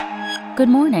Good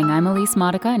morning, I'm Elise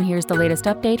Modica, and here's the latest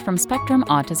update from Spectrum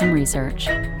Autism Research.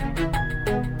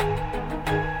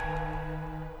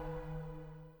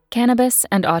 Cannabis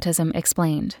and Autism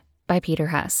Explained by Peter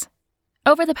Hess.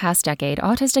 Over the past decade,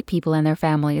 autistic people and their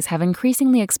families have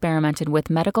increasingly experimented with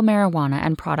medical marijuana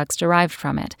and products derived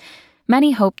from it.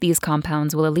 Many hope these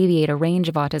compounds will alleviate a range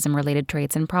of autism-related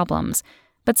traits and problems.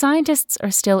 But scientists are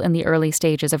still in the early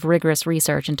stages of rigorous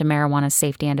research into marijuana's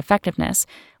safety and effectiveness,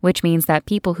 which means that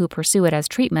people who pursue it as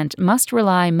treatment must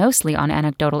rely mostly on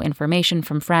anecdotal information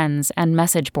from friends and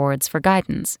message boards for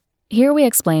guidance. Here we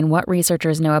explain what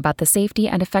researchers know about the safety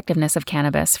and effectiveness of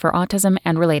cannabis for autism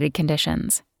and related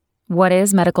conditions. What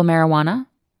is medical marijuana?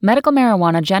 Medical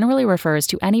marijuana generally refers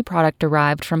to any product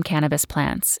derived from cannabis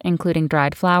plants, including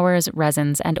dried flowers,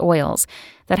 resins, and oils,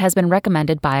 that has been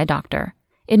recommended by a doctor.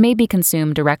 It may be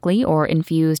consumed directly or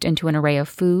infused into an array of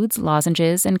foods,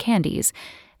 lozenges, and candies.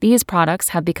 These products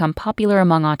have become popular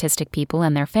among autistic people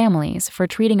and their families for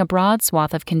treating a broad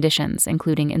swath of conditions,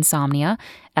 including insomnia,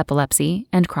 epilepsy,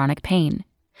 and chronic pain.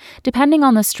 Depending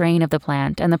on the strain of the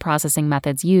plant and the processing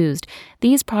methods used,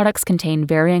 these products contain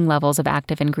varying levels of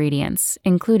active ingredients,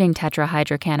 including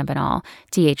tetrahydrocannabinol,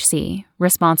 THC,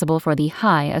 responsible for the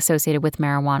high associated with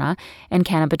marijuana, and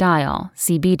cannabidiol,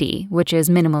 CBD, which is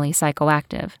minimally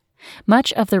psychoactive.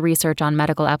 Much of the research on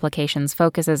medical applications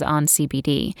focuses on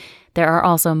CBD. There are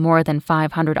also more than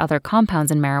 500 other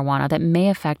compounds in marijuana that may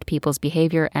affect people's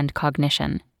behavior and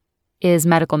cognition. Is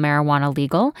medical marijuana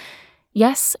legal?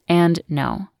 Yes and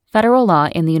no. Federal law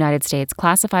in the United States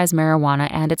classifies marijuana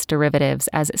and its derivatives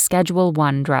as Schedule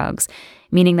I drugs,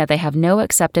 meaning that they have no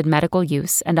accepted medical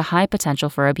use and a high potential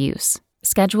for abuse.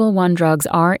 Schedule I drugs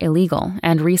are illegal,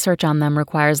 and research on them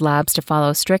requires labs to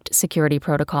follow strict security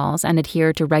protocols and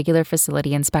adhere to regular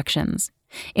facility inspections.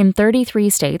 In 33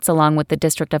 states, along with the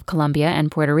District of Columbia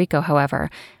and Puerto Rico, however,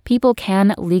 people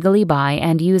can legally buy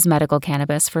and use medical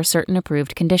cannabis for certain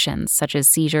approved conditions, such as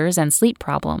seizures and sleep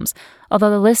problems,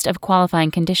 although the list of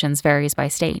qualifying conditions varies by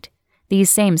state. These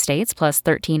same states, plus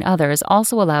 13 others,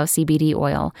 also allow CBD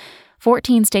oil.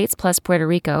 14 states plus Puerto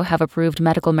Rico have approved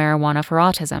medical marijuana for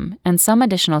autism, and some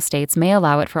additional states may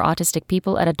allow it for autistic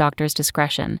people at a doctor's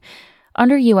discretion.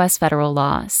 Under U.S. federal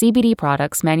law, CBD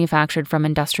products manufactured from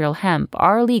industrial hemp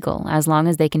are legal as long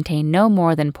as they contain no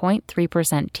more than 0.3%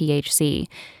 THC,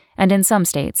 and in some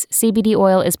states, CBD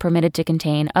oil is permitted to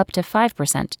contain up to 5%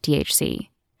 THC.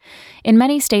 In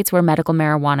many states where medical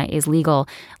marijuana is legal,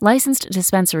 licensed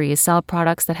dispensaries sell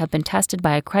products that have been tested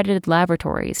by accredited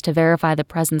laboratories to verify the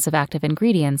presence of active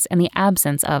ingredients and the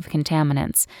absence of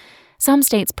contaminants. Some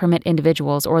states permit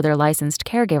individuals or their licensed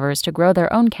caregivers to grow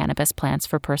their own cannabis plants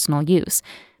for personal use.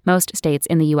 Most states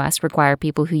in the U.S. require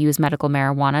people who use medical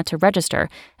marijuana to register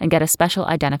and get a special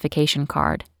identification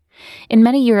card. In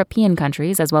many European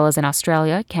countries, as well as in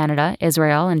Australia, Canada,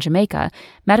 Israel, and Jamaica,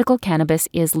 medical cannabis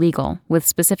is legal, with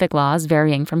specific laws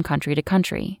varying from country to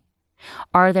country.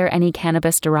 Are there any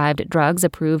cannabis-derived drugs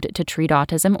approved to treat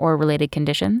autism or related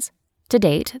conditions? To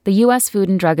date, the U.S. Food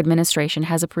and Drug Administration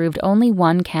has approved only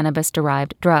one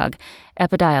cannabis-derived drug,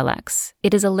 Epidiolex.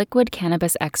 It is a liquid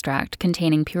cannabis extract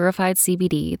containing purified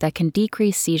CBD that can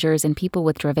decrease seizures in people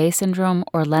with Dravet syndrome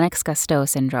or Lennox-Gastaut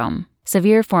syndrome,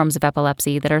 severe forms of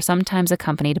epilepsy that are sometimes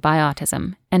accompanied by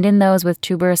autism, and in those with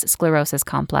tuberous sclerosis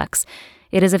complex.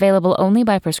 It is available only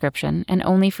by prescription and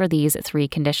only for these three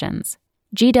conditions.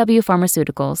 GW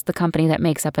Pharmaceuticals, the company that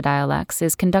makes Epidiolex,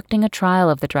 is conducting a trial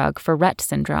of the drug for Rett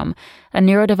syndrome, a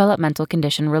neurodevelopmental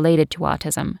condition related to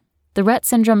autism. The Rett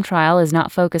syndrome trial is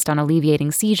not focused on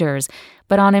alleviating seizures,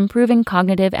 but on improving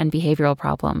cognitive and behavioral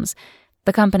problems.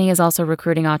 The company is also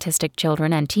recruiting autistic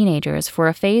children and teenagers for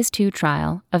a Phase 2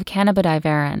 trial of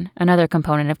cannabidivarin, another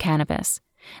component of cannabis.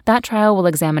 That trial will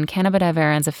examine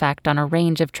cannabidivarin's effect on a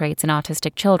range of traits in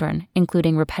autistic children,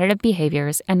 including repetitive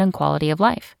behaviors and on quality of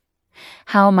life.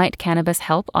 How might cannabis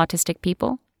help autistic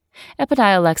people?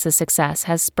 Epidiolex's success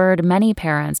has spurred many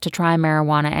parents to try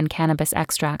marijuana and cannabis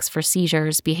extracts for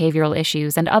seizures, behavioral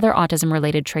issues, and other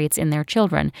autism-related traits in their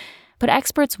children, but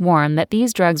experts warn that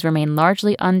these drugs remain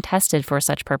largely untested for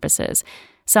such purposes.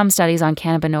 Some studies on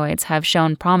cannabinoids have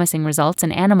shown promising results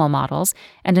in animal models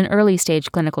and in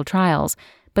early-stage clinical trials,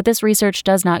 but this research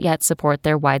does not yet support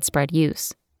their widespread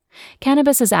use.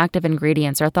 Cannabis's active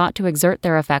ingredients are thought to exert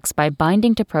their effects by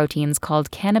binding to proteins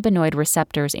called cannabinoid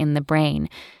receptors in the brain.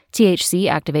 THC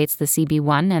activates the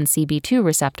CB1 and CB2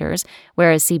 receptors,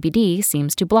 whereas CBD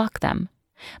seems to block them.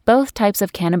 Both types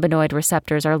of cannabinoid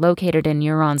receptors are located in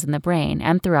neurons in the brain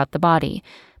and throughout the body.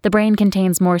 The brain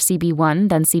contains more CB1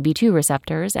 than CB2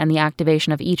 receptors, and the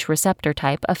activation of each receptor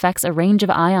type affects a range of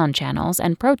ion channels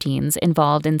and proteins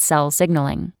involved in cell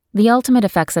signaling. The ultimate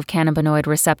effects of cannabinoid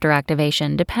receptor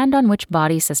activation depend on which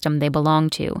body system they belong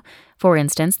to. For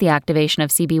instance, the activation of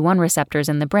CB1 receptors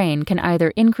in the brain can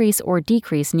either increase or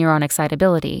decrease neuron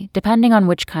excitability, depending on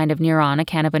which kind of neuron a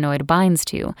cannabinoid binds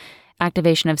to.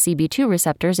 Activation of CB2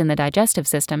 receptors in the digestive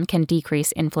system can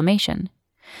decrease inflammation.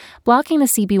 Blocking the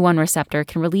CB1 receptor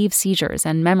can relieve seizures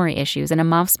and memory issues in a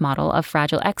mouse model of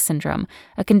Fragile X syndrome,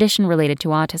 a condition related to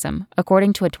autism,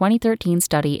 according to a 2013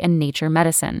 study in Nature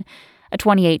Medicine. A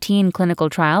 2018 clinical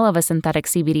trial of a synthetic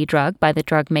CBD drug by the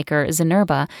drug maker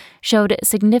Zynerba showed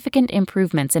significant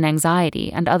improvements in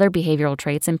anxiety and other behavioral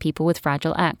traits in people with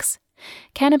Fragile X.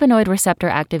 Cannabinoid receptor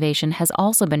activation has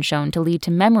also been shown to lead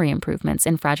to memory improvements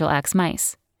in Fragile X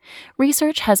mice.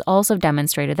 Research has also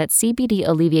demonstrated that CBD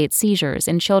alleviates seizures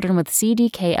in children with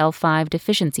CDKL5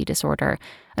 deficiency disorder,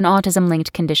 an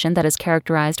autism-linked condition that is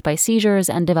characterized by seizures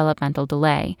and developmental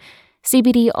delay.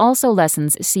 CBD also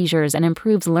lessens seizures and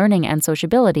improves learning and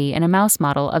sociability in a mouse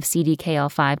model of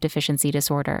CDKL5 deficiency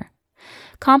disorder.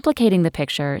 Complicating the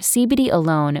picture, CBD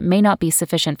alone may not be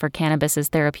sufficient for cannabis's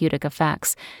therapeutic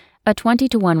effects. A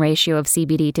 20-to-1 ratio of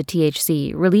CBD to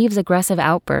THC relieves aggressive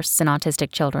outbursts in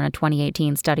autistic children, a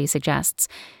 2018 study suggests.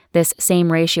 This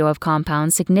same ratio of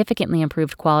compounds significantly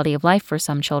improved quality of life for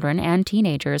some children and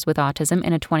teenagers with autism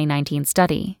in a 2019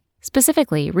 study.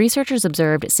 Specifically, researchers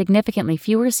observed significantly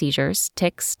fewer seizures,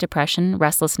 tics, depression,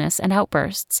 restlessness, and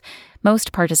outbursts.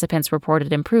 Most participants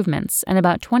reported improvements, and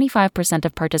about 25%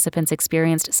 of participants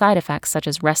experienced side effects such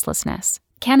as restlessness.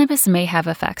 Cannabis may have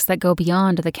effects that go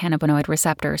beyond the cannabinoid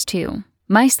receptors, too.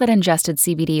 Mice that ingested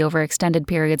CBD over extended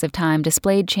periods of time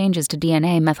displayed changes to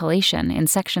DNA methylation in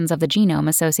sections of the genome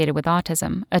associated with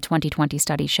autism, a 2020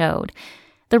 study showed.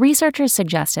 The researchers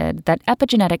suggested that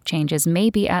epigenetic changes may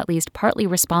be at least partly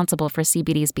responsible for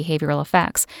CBD's behavioral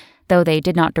effects, though they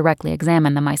did not directly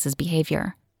examine the mice's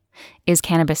behavior. Is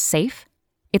cannabis safe?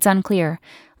 It's unclear.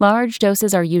 Large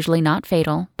doses are usually not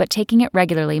fatal, but taking it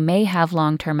regularly may have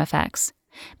long-term effects.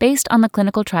 Based on the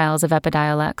clinical trials of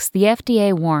Epidiolex, the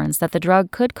FDA warns that the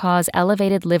drug could cause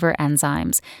elevated liver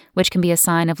enzymes, which can be a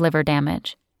sign of liver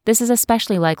damage. This is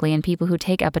especially likely in people who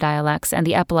take Epidiolex and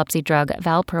the epilepsy drug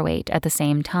valproate at the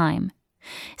same time.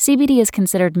 CBD is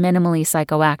considered minimally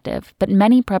psychoactive, but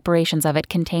many preparations of it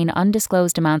contain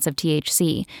undisclosed amounts of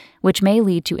THC, which may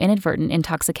lead to inadvertent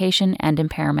intoxication and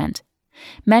impairment.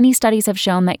 Many studies have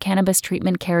shown that cannabis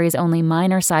treatment carries only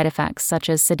minor side effects such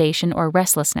as sedation or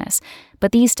restlessness,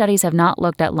 but these studies have not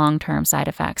looked at long-term side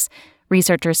effects.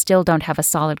 Researchers still don't have a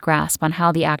solid grasp on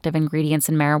how the active ingredients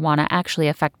in marijuana actually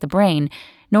affect the brain,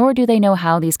 nor do they know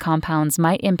how these compounds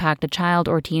might impact a child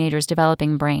or teenager's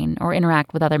developing brain or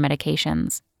interact with other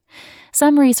medications.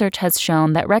 Some research has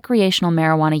shown that recreational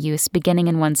marijuana use beginning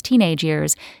in one's teenage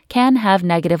years can have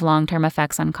negative long-term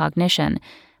effects on cognition,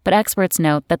 but experts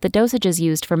note that the dosages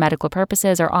used for medical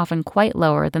purposes are often quite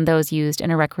lower than those used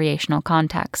in a recreational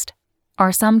context.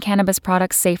 Are some cannabis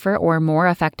products safer or more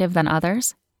effective than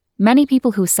others? Many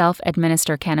people who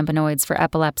self-administer cannabinoids for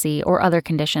epilepsy or other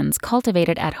conditions cultivate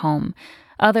it at home.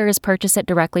 Others purchase it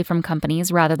directly from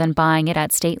companies rather than buying it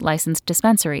at state-licensed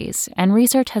dispensaries, and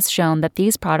research has shown that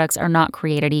these products are not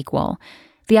created equal.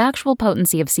 The actual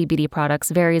potency of CBD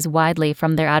products varies widely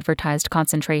from their advertised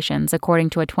concentrations, according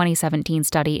to a 2017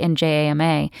 study in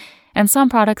JAMA, and some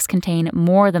products contain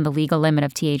more than the legal limit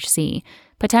of THC,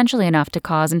 potentially enough to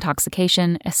cause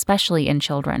intoxication, especially in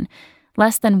children.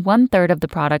 Less than one-third of the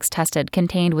products tested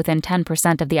contained within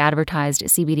 10% of the advertised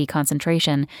CBD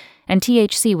concentration, and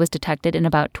THC was detected in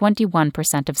about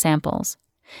 21% of samples.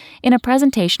 In a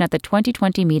presentation at the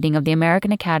 2020 meeting of the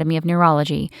American Academy of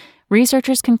Neurology,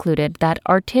 researchers concluded that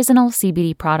artisanal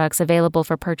CBD products available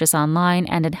for purchase online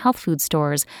and in health food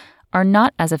stores are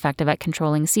not as effective at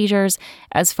controlling seizures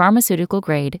as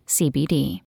pharmaceutical-grade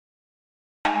CBD.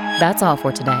 That's all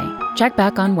for today. Check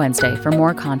back on Wednesday for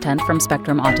more content from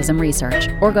Spectrum Autism Research,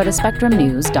 or go to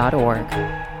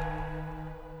spectrumnews.org.